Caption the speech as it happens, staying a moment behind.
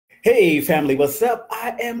Hey family, what's up?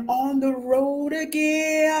 I am on the road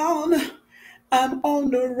again. I'm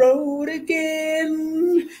on the road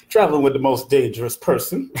again. Traveling with the most dangerous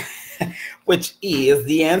person, which is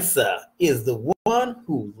the answer, is the one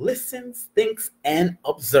who listens, thinks, and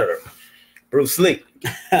observes. Bruce Lee.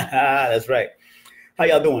 That's right. How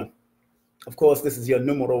y'all doing? Of course, this is your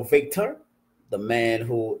Numerovator, the man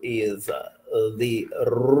who is the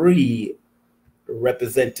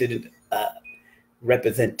represented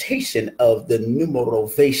representation of the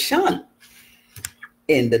Numerovation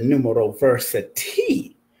in the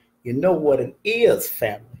Numeroversity. You know what it is,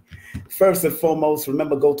 family. First and foremost,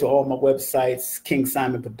 remember, go to all my websites,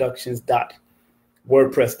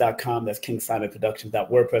 kingsimonproductions.wordpress.com. That's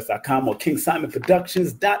kingsimonproductions.wordpress.com or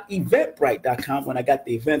kingsimonproductions.eventbrite.com when I got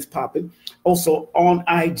the events popping. Also on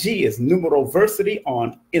IG is Numeroversity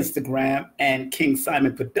on Instagram and King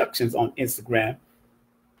Simon Productions on Instagram.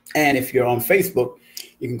 And if you're on Facebook,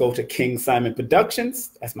 you can go to King Simon Productions.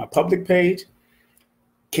 That's my public page.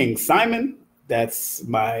 King Simon, that's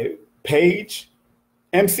my page.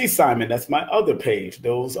 MC Simon, that's my other page.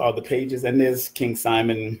 Those are the pages. And there's King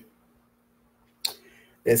Simon.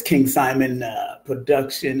 There's King Simon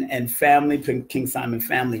Production and Family, King Simon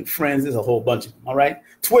Family and Friends. There's a whole bunch of them, all right?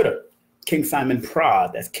 Twitter, King Simon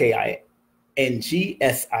Prod. That's KINGSIMON,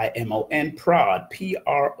 Prod,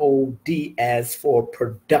 PROD, as for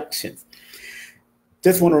productions.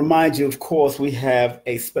 Just want to remind you, of course, we have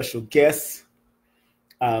a special guest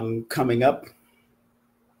coming up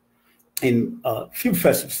in a few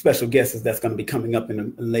special guests that's going to be coming up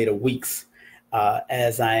in later weeks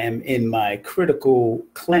as I am in my critical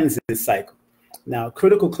cleansing cycle. Now,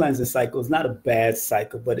 critical cleansing cycle is not a bad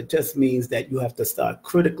cycle, but it just means that you have to start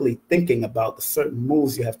critically thinking about the certain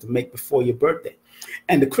moves you have to make before your birthday.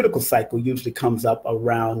 And the critical cycle usually comes up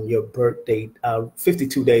around your birthday,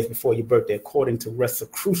 52 days before your birthday, according to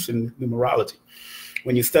Rosicrucian numerology.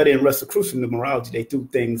 When you study in Rosicrucian numerology, they do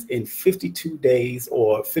things in 52 days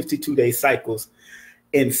or 52-day cycles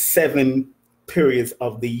in 7 periods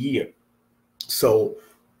of the year. So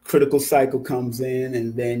critical cycle comes in,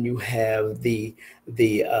 and then you have the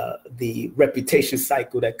reputation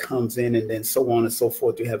cycle that comes in, and then so on and so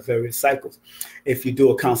forth. You have various cycles. If you do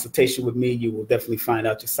a consultation with me, you will definitely find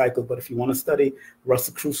out your cycle. But if you want to study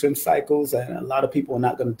Rosicrucian cycles, and a lot of people are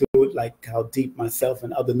not going to do it like how deep myself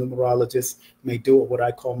and other numerologists may do it, what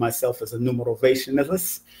I call myself as a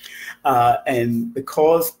numerovationalist. And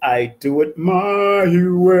because I do it my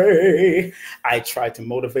way, I try to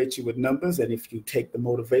motivate you with numbers. And if you take the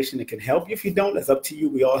motivation, it can help you. If you don't, that's up to you.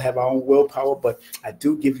 We all have our own willpower, but I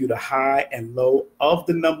do give you the high and low of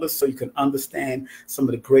the numbers so you can understand some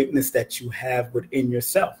of the greatness that you have within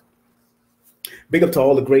yourself. Big up to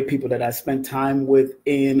all the great people that I spent time with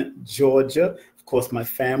in Georgia. Of course, my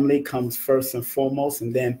family comes first and foremost.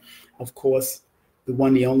 And then, of course, the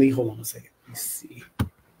one, the only, hold on a second. Let me see.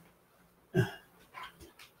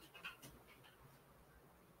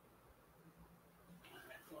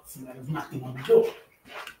 Somebody was knocking on the door.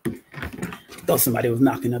 Thought somebody was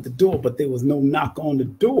knocking at the door, but there was no knock on the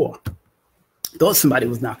door. Thought somebody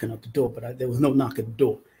was knocking at the door, but there was no knock at the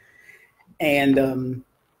door. And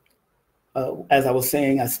as I was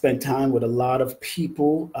saying, I spent time with a lot of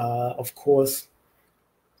people, of course,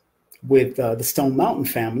 with the Stone Mountain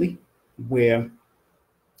family, where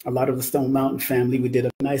a lot of the Stone Mountain family, we did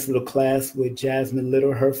a nice little class with Jasmine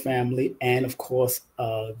Little, her family, and of course,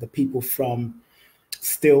 the people from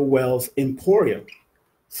Stillwell's Emporium.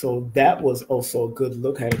 So that was also a good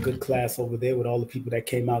look. I had a good class over there with all the people that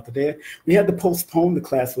came out there. We had to postpone the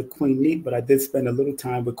class with Queen Neat, but I did spend a little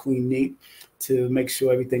time with Queen Neat to make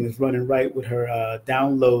sure everything is running right with her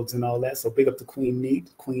downloads and all that. So big up to Queen Neat,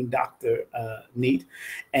 Queen Dr. Neat,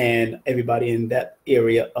 and everybody in that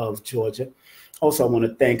area of Georgia. Also, I want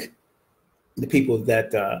to thank the people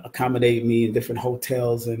that accommodate me in different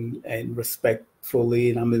hotels and respectfully.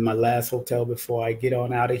 And I'm in my last hotel before I get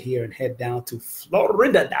on out of here and head down to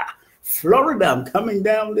Florida. Florida, I'm coming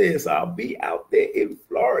down there, so I'll be out there in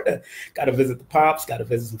Florida. Got to visit the pops, got to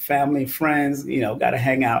visit some family and friends, you know, got to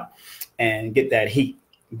hang out and get that heat.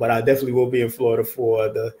 But I definitely will be in Florida for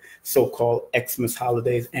the so-called Xmas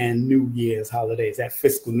holidays and New Year's holidays, that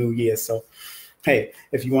fiscal New Year. So hey,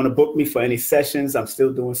 if you want to book me for any sessions, I'm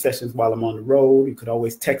still doing sessions while I'm on the road. You could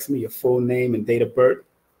always text me your full name and date of birth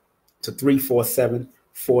to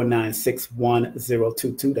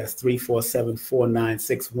 347-496-1022. That's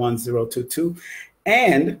 347-496-1022.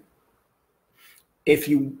 And if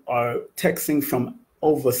you are texting from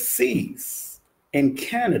overseas in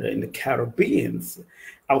Canada, in the Caribbean,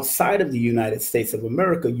 outside of the United States of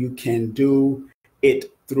America, you can do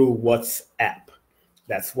it through WhatsApp.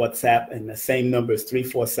 That's WhatsApp, and the same number is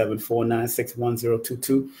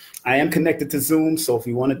 347-496-1022. I am connected to Zoom, so if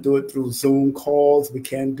you want to do it through Zoom calls, we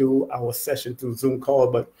can do our session through Zoom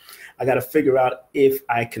call, but I got to figure out if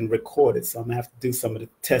I can record it. So I'm going to have to do some of the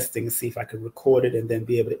testing and see if I can record it and then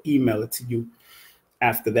be able to email it to you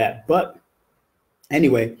after that. But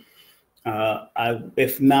anyway,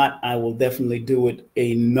 if not, I will definitely do it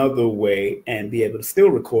another way and be able to still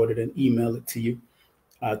record it and email it to you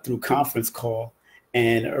through conference call.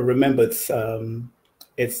 And remember,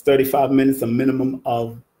 it's 35 minutes, a minimum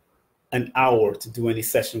of an hour to do any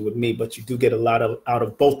session with me, but you do get a lot out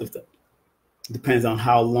of both of them. Depends on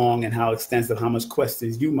how long and how extensive, how much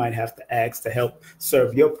questions you might have to ask to help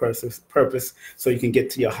serve your purpose so you can get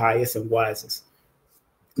to your highest and wisest.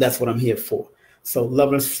 That's what I'm here for. So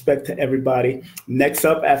love and respect to everybody. Next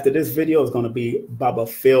up after this video is going to be Baba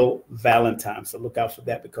Phil Valentine. So look out for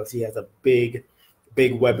that because he has a big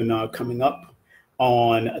webinar coming up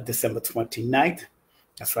on December 29th.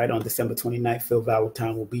 That's right, on December 29th, Phil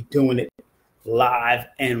Valentine will be doing it live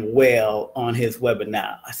and well on his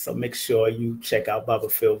webinar. So make sure you check out Baba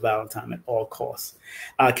Phil Valentine at all costs.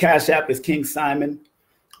 Cash App is King Simon,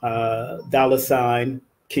 $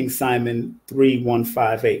 King Simon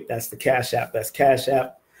 3158. That's the Cash App. That's Cash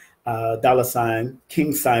App, $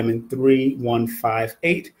 King Simon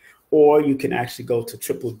 3158. Or you can actually go to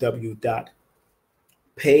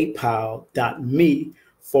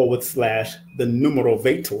www.paypal.me/the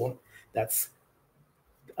Numerovator. That's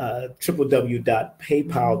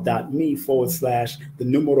www.paypal.me/the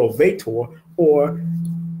Numerovator or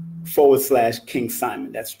 /King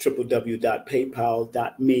Simon. That's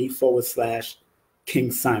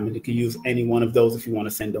www.paypal.me/King Simon. You can use any one of those if you want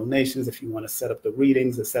to send donations, if you want to set up the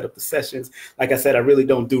readings and set up the sessions. Like I said, I really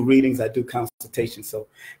don't do readings. I do consultations. So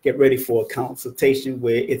get ready for a consultation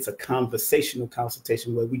where it's a conversational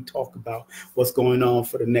consultation where we talk about what's going on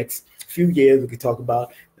for the next few years. We can talk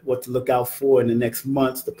about what to look out for in the next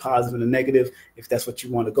months, the positive and the negative, if that's what you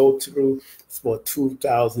want to go through. It's for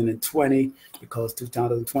 2020, because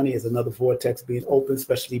 2020 is another vortex being open,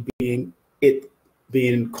 especially being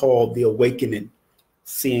called the awakening,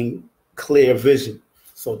 seeing clear vision.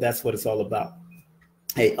 So that's what it's all about.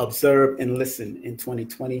 Hey, observe and listen in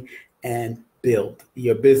 2020 and build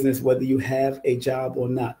your business, whether you have a job or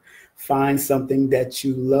not. Find something that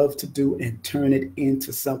you love to do and turn it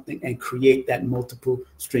into something and create that multiple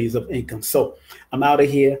streams of income. So I'm out of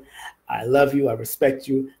here. I love you. I respect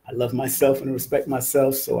you. I love myself and respect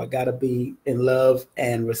myself. So I got to be in love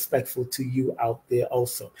and respectful to you out there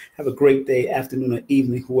also. Have a great day, afternoon, or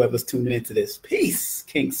evening, whoever's tuning into this. Peace.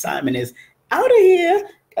 King Simon is out of here.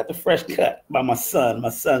 Got the fresh cut by my son. My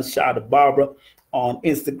son, Shada Barbara, on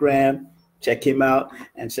Instagram. Check him out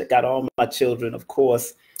and check out all my children, of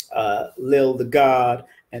course. Lil the God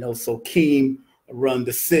and also Keem run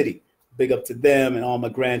the city. Big up to them and all my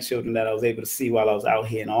grandchildren that I was able to see while I was out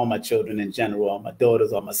here, and all my children in general, all my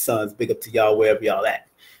daughters, all my sons. Big up to y'all wherever y'all at.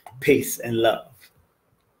 Peace and love.